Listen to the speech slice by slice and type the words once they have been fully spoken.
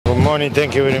Gamondi,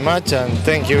 thank you very much, and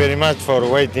thank you very much for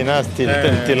waiting us till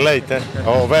late,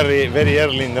 or very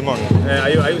early in the morning.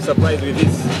 Are you surprised with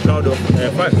this crowd of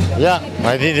fans? Yeah,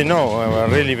 I didn't know. I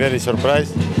was really very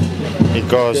surprised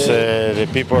because the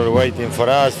people waiting for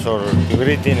us for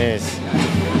greeting is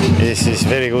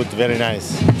very good, very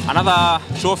nice. Another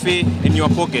trophy in your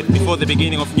pocket before the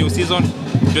beginning of new season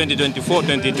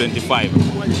 2024-2025.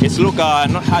 It's not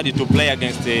hard to play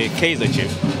against the Kaizer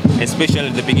Chiefs, especially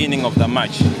at the beginning of the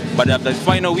match. But at the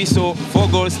final whistle, 4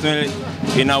 goals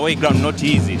in away ground, not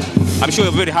easy. I'm sure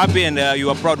you're very happy and you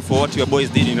are proud for what your boys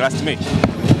did in last match.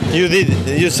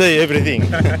 You say everything.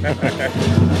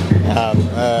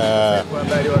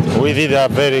 We did a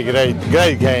very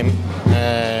great game.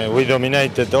 We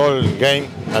dominated all game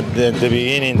at the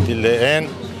beginning till the end.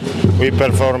 We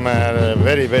performed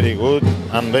very good.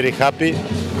 I'm very happy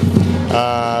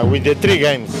with the 3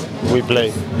 games we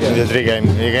played. In the 3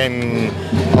 games, the game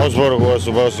Augsburg was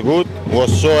good.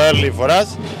 Was so early for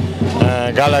us.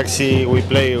 Galaxy we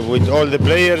play with all the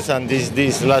players, and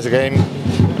this last game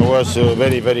was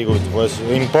very good. Was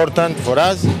important for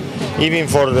us, even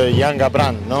for the Yanga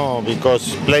brand, no,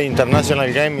 because play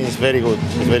international game is very good.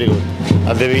 It's very good.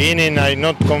 At the beginning, I'm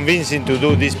not convincing to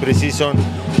do this pre-season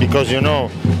because you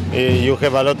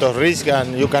have a lot of risk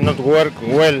and you cannot work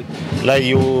well like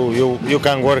you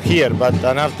can work here. But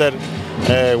after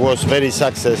was very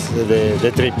success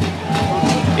the trip.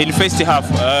 In first half,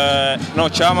 no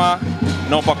Chama,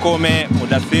 no Pacome,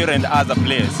 Mudathir and other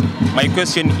players. My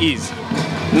question is,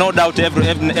 no doubt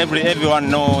everyone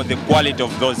know the quality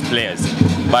of those players,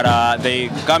 but they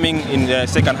coming in the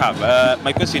second half.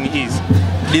 My question is,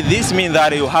 did this mean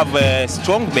that you have a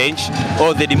strong bench,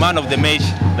 or the demand of the match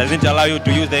doesn't allow you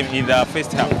to use them in the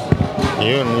first half?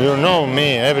 You know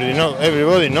me,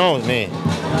 everybody knows me.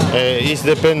 It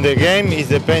depends the game, it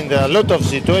depends a lot of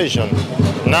situation.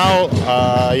 Now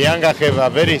Yanga have a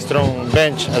very strong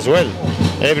bench as well.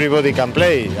 Everybody can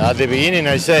play. At the beginning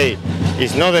I say,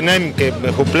 it's not the name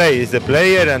who play, it's the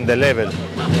player and the level.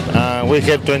 We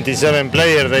have 27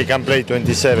 players, they can play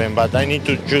 27, but I need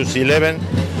to choose 11.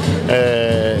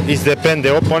 It depends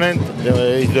the opponent,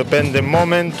 it depends the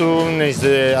momentum, it's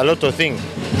a lot of things.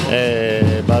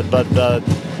 But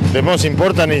the most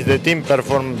important is the team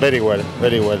perform very well.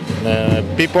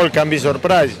 People can be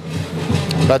surprised,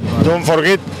 but don't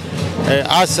forget,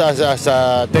 us as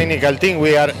a technical team,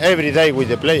 we are every day with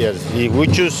the players. If we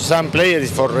choose some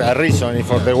players for a reason,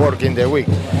 for the work in the week.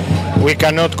 We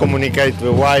cannot communicate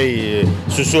why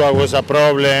Susua was a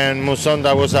problem,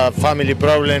 Musonda was a family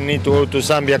problem, need to go to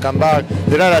Zambia, come back.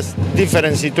 There are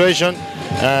different situations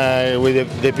with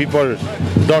the people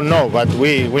don't know, but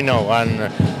we know. And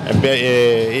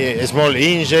small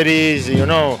injuries,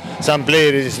 some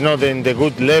players is not in the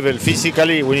good level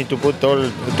physically. We need to put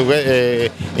all together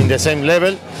in the same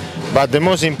level. But the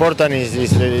most important is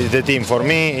the team. For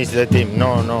me, it's the team.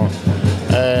 No.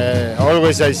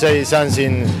 Always I say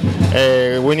something.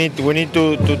 We need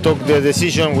to talk the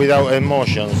decision without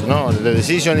emotions. No, the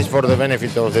decision is for the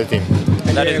benefit of the team.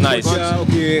 That is nice.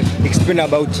 Okay, explain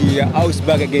about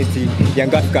Augsburg against the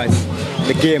Young Africans.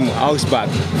 The game Augsburg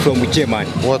from Germany.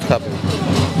 What happened?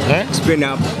 Explain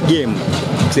a game.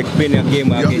 Explain a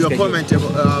game. Your comment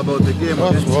about the game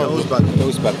against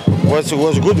Augsburg.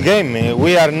 Was good game.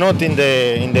 We are not in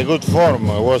the good form.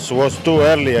 Was too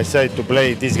early, I said, to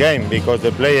play this game because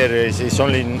the player is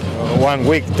only 1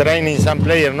 week training. Some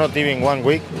player not even 1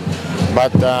 week.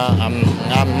 But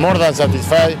I'm more than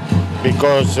satisfied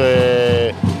because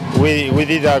we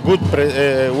did a good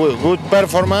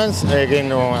performance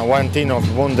against one team of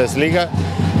Bundesliga.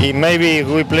 Maybe if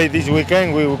we play this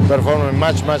weekend, we will perform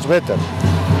much better.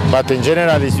 But in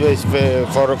general,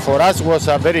 for us was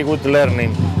a very good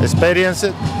learning experience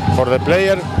for the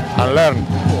player and learn.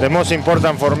 The most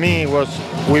important for me was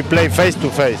we play face to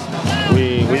face.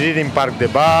 We didn't park the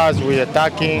bus, we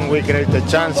attacking, we created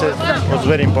chances. It was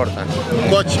very important.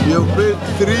 Coach, you played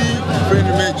 3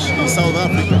 friendly matches in South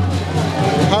Africa.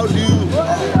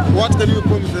 What can you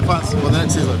promise the fans for the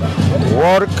next season?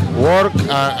 Work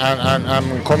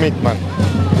and commitment.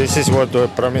 This is what I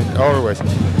promise always.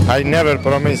 I never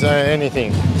promise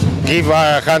anything. Give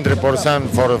 100%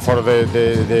 for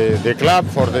the club,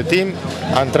 for the team,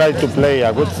 and try to play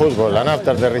a good football. And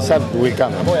after the result will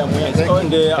come.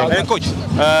 Coach,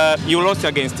 you lost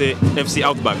against FC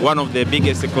Augsburg, one of the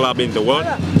biggest clubs in the world.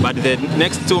 But the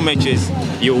next 2 matches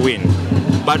you win.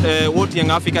 But what Young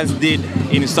Africans did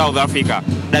in South Africa,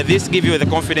 does this give you the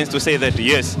confidence to say that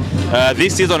yes,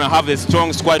 this season I have a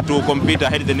strong squad to compete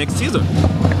ahead the next season?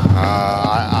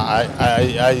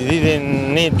 I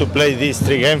didn't need to play these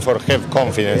 3 games for have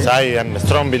confidence. I am a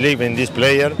strong believer in this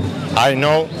player. I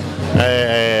know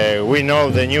we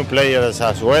know the new players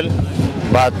as well.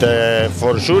 But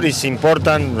for sure it's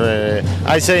important.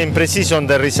 I say in pre-season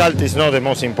the result is not the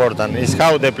most important. It's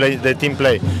how the team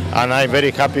play, and I'm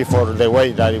very happy for the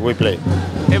way that we play.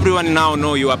 Everyone now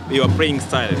know your playing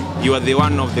style. You are the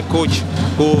one of the coach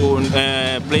who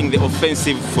playing the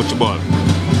offensive football.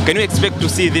 Can you expect to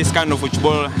see this kind of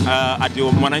football at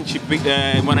your Mwananchi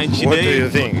Day? What do you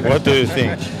think? What do you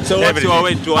think? So what's your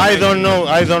way to? I don't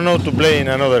know to play in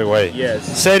another way. Yes.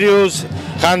 Serious,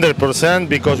 100%,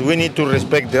 because we need to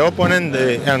respect the opponent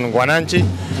and Mwananchi.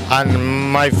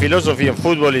 And my philosophy of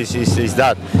football is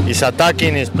that it's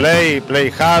attacking, it's play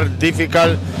hard,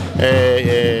 difficult.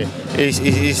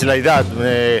 It's like that.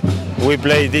 We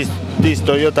play this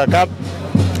Toyota Cup.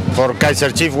 For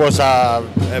Kaiser Chief was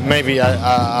maybe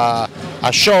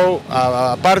a show,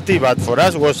 a party, but for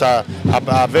us was a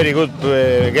very good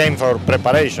game for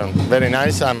preparation. Very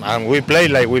nice, and we play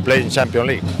like we play in Champions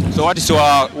League. So what is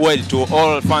your word to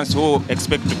all fans who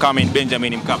expect to come in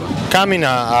Benjamin Mkapa? Coming,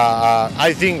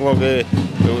 I think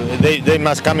they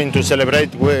must come in to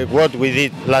celebrate what we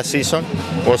did last season.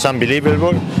 It was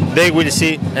unbelievable. They will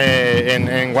see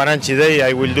in Mwananchi Day.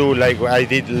 I will do like I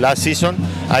did last season.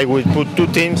 I will put two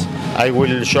teams. I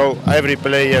will show every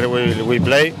player we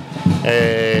play.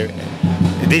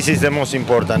 This is the most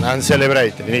important, and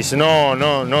celebrate. It's no.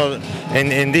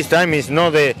 And this time it's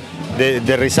not the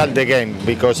result the game,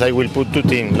 because I will put two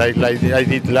teams like I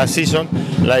did last season.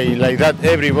 Like that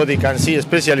everybody can see,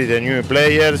 especially the new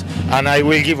players, and I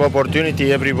will give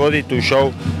opportunity everybody to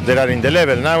show they are in the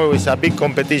level. Now it's a big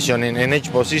competition in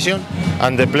each position,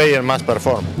 and the player must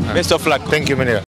perform. Best of luck. Thank you, Manila.